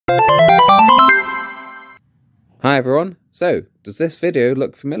Hi everyone, so does this video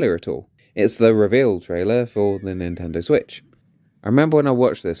look familiar at all? It's the reveal trailer for the Nintendo Switch. I remember when I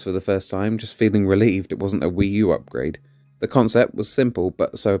watched this for the first time just feeling relieved it wasn't a Wii U upgrade. The concept was simple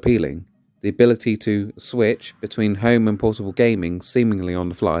but so appealing. The ability to switch between home and portable gaming seemingly on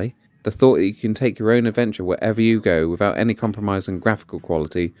the fly, the thought that you can take your own adventure wherever you go without any compromise in graphical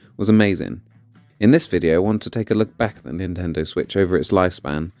quality was amazing. In this video I want to take a look back at the Nintendo Switch over its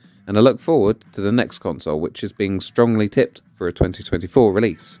lifespan, and I look forward to the next console, which is being strongly tipped for a 2024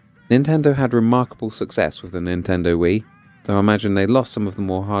 release. Nintendo had remarkable success with the Nintendo Wii, though I imagine they lost some of the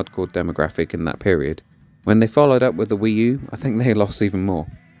more hardcore demographic in that period. When they followed up with the Wii U, I think they lost even more.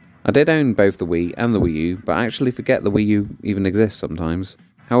 I did own both the Wii and the Wii U, but I actually forget the Wii U even exists sometimes.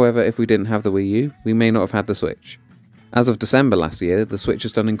 However, if we didn't have the Wii U, we may not have had the Switch. As of December last year, the Switch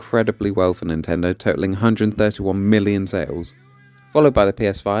has done incredibly well for Nintendo, totaling 131 million sales, followed by the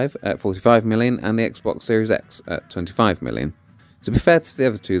PS5 at 45 million and the Xbox Series X at 25 million. To be fair to the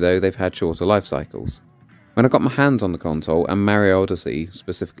other two though, they've had shorter life cycles. When I got my hands on the console, and Mario Odyssey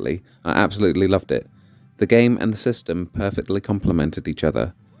specifically, I absolutely loved it. The game and the system perfectly complemented each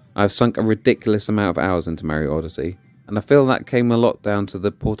other. I've sunk a ridiculous amount of hours into Mario Odyssey, and I feel that came a lot down to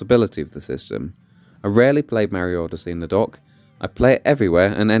the portability of the system. I rarely played Mario Odyssey in the dock. I play it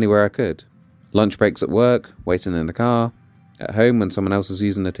everywhere and anywhere I could. Lunch breaks at work, waiting in the car, at home when someone else is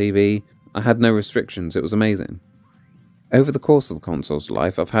using the TV. I had no restrictions, it was amazing. Over the course of the console's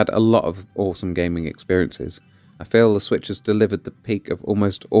life, I've had a lot of awesome gaming experiences. I feel the Switch has delivered the peak of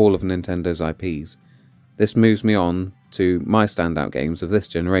almost all of Nintendo's IPs. This moves me on to my standout games of this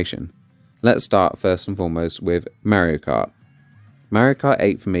generation. Let's start first and foremost with Mario Kart. Mario Kart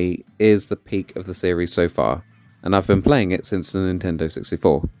 8 for me is the peak of the series so far, and I've been playing it since the Nintendo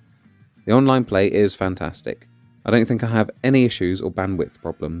 64. The online play is fantastic. I don't think I have any issues or bandwidth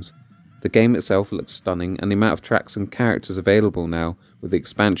problems. The game itself looks stunning, and the amount of tracks and characters available now with the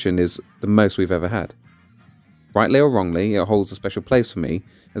expansion is the most we've ever had. Rightly or wrongly, it holds a special place for me,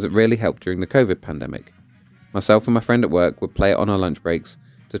 as it really helped during the COVID pandemic. Myself and my friend at work would play it on our lunch breaks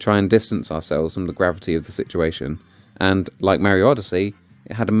to try and distance ourselves from the gravity of the situation, and like Mario Odyssey,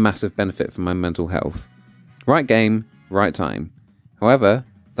 it had a massive benefit for my mental health. Right game, right time. However,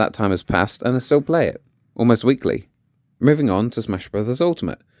 that time has passed and I still play it, almost weekly. Moving on to Smash Bros.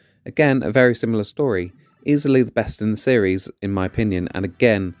 Ultimate. Again, a very similar story, easily the best in the series in my opinion, and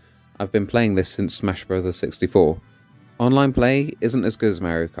again, I've been playing this since Smash Bros. 64. Online play isn't as good as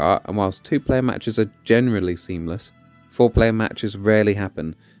Mario Kart, and whilst 2-player matches are generally seamless, 4-player matches rarely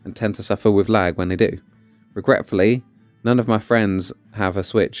happen and tend to suffer with lag when they do. Regretfully, none of my friends have a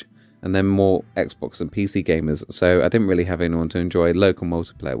Switch, and they're more Xbox and PC gamers, so I didn't really have anyone to enjoy local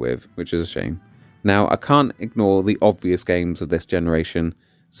multiplayer with, which is a shame. Now, I can't ignore the obvious games of this generation,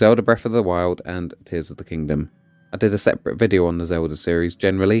 Zelda Breath of the Wild and Tears of the Kingdom. I did a separate video on the Zelda series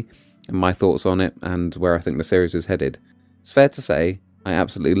generally, and my thoughts on it and where I think the series is headed. It's fair to say, I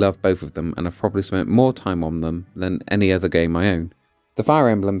absolutely love both of them, and I've probably spent more time on them than any other game I own. The Fire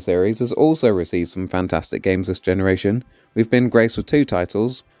Emblem series has also received some fantastic games this generation. We've been graced with 2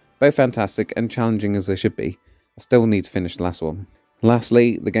 titles, both fantastic and challenging as they should be. I still need to finish the last one.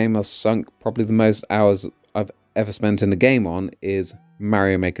 Lastly, the game I've sunk probably the most hours I've ever spent in a game on is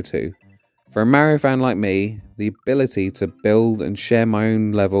Mario Maker 2. For a Mario fan like me, the ability to build and share my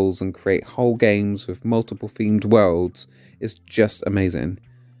own levels and create whole games with multiple themed worlds is just amazing.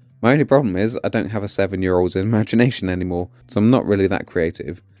 My only problem is I don't have a 7-year-old's imagination anymore, so I'm not really that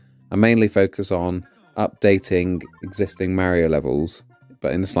creative. I mainly focus on updating existing Mario levels,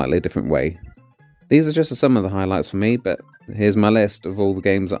 but in a slightly different way. These are just some of the highlights for me, but here's my list of all the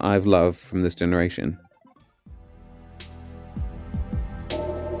games that I've loved from this generation.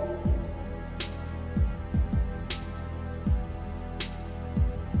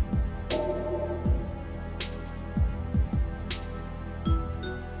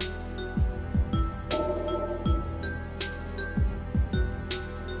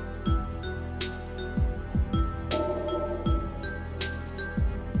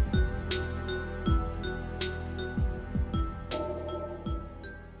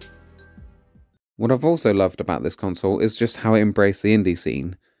 What I've also loved about this console is just how it embraced the indie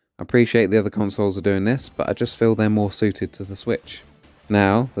scene. I appreciate the other consoles are doing this, but I just feel they're more suited to the Switch.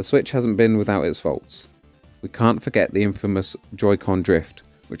 Now, the Switch hasn't been without its faults. We can't forget the infamous Joy-Con drift,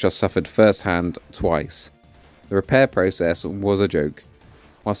 which I suffered firsthand twice. The repair process was a joke.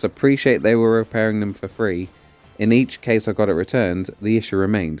 Whilst I appreciate they were repairing them for free, in each case I got it returned, the issue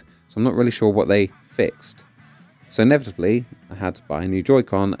remained, so I'm not really sure what they fixed. So inevitably, I had to buy a new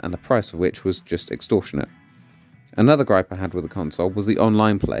Joy-Con, and the price of which was just extortionate. Another gripe I had with the console was the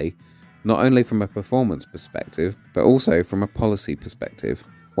online play, not only from a performance perspective, but also from a policy perspective.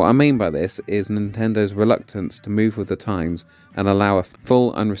 What I mean by this is Nintendo's reluctance to move with the times and allow a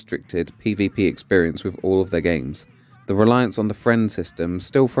full unrestricted PvP experience with all of their games. The reliance on the friend system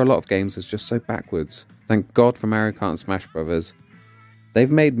still for a lot of games is just so backwards. Thank God for Mario Kart and Smash Bros.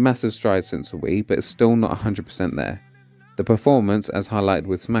 They've made massive strides since the Wii, but it's still not 100% there. The performance, as highlighted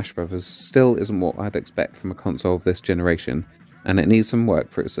with Smash Bros, still isn't what I'd expect from a console of this generation, and it needs some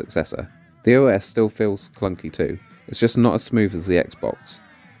work for its successor. The OS still feels clunky too, it's just not as smooth as the Xbox.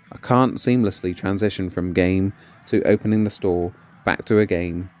 I can't seamlessly transition from game to opening the store back to a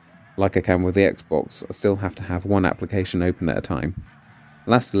game like I can with the Xbox. I still have to have one application open at a time.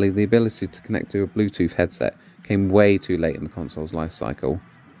 Lastly, the ability to connect to a Bluetooth headset came way too late in the console's life cycle.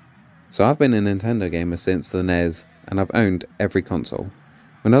 So I've been a Nintendo gamer since the NES, and I've owned every console.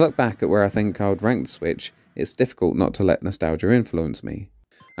 When I look back at where I think I would rank the Switch, it's difficult not to let nostalgia influence me.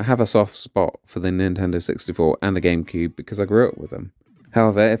 I have a soft spot for the Nintendo 64 and the GameCube because I grew up with them.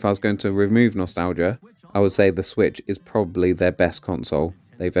 However, if I was going to remove nostalgia, I would say the Switch is probably their best console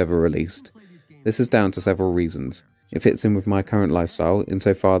they've ever released. This is down to several reasons. It fits in with my current lifestyle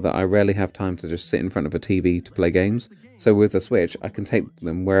insofar that I rarely have time to just sit in front of a TV to play games, so with the Switch I can take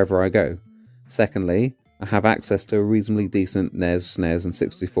them wherever I go. Secondly, I have access to a reasonably decent NES, SNES and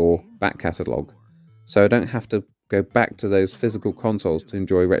 64 back catalogue, so I don't have to go back to those physical consoles to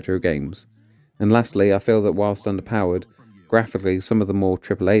enjoy retro games. And lastly, I feel that whilst underpowered, graphically some of the more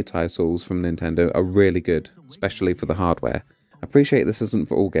AAA titles from Nintendo are really good, especially for the hardware. I appreciate this isn't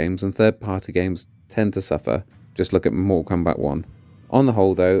for all games and third-party games tend to suffer, just look at Mortal Kombat 1. On the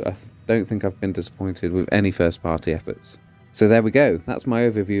whole though, I don't think I've been disappointed with any first-party efforts. So there we go, that's my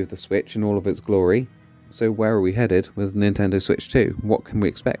overview of the Switch in all of its glory. So where are we headed with Nintendo Switch 2? What can we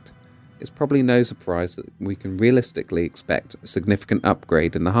expect? It's probably no surprise that we can realistically expect a significant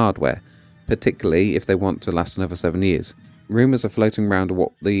upgrade in the hardware, particularly if they want to last another 7 years. Rumours are floating around of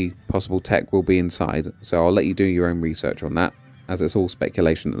what the possible tech will be inside, so I'll let you do your own research on that, as it's all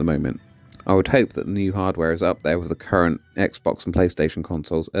speculation at the moment. I would hope that the new hardware is up there with the current Xbox and PlayStation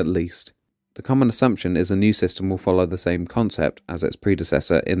consoles at least. The common assumption is a new system will follow the same concept as its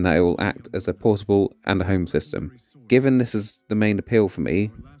predecessor in that it will act as a portable and a home system. Given this is the main appeal for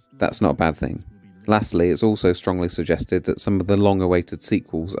me, that's not a bad thing. Lastly, it's also strongly suggested that some of the long-awaited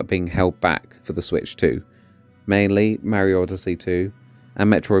sequels are being held back for the Switch 2. Mainly Mario Odyssey 2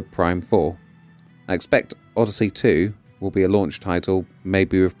 and Metroid Prime 4. I expect Odyssey 2 will be a launch title,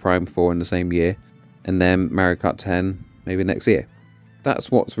 maybe with Prime 4 in the same year, and then Mario Kart 10 maybe next year.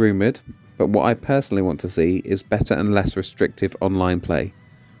 That's what's rumoured, but what I personally want to see is better and less restrictive online play,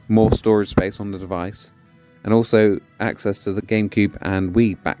 more storage space on the device, and also access to the GameCube and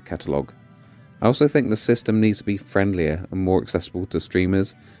Wii back catalogue. I also think the system needs to be friendlier and more accessible to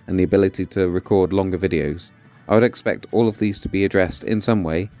streamers and the ability to record longer videos. I would expect all of these to be addressed in some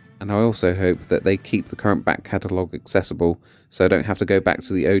way, and I also hope that they keep the current back catalogue accessible so I don't have to go back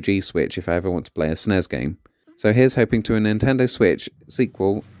to the OG Switch if I ever want to play a SNES game. So here's hoping to a Nintendo Switch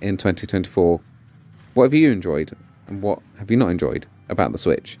sequel in 2024. What have you enjoyed and what have you not enjoyed about the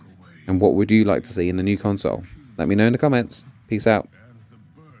Switch? And what would you like to see in the new console? Let me know in the comments. Peace out.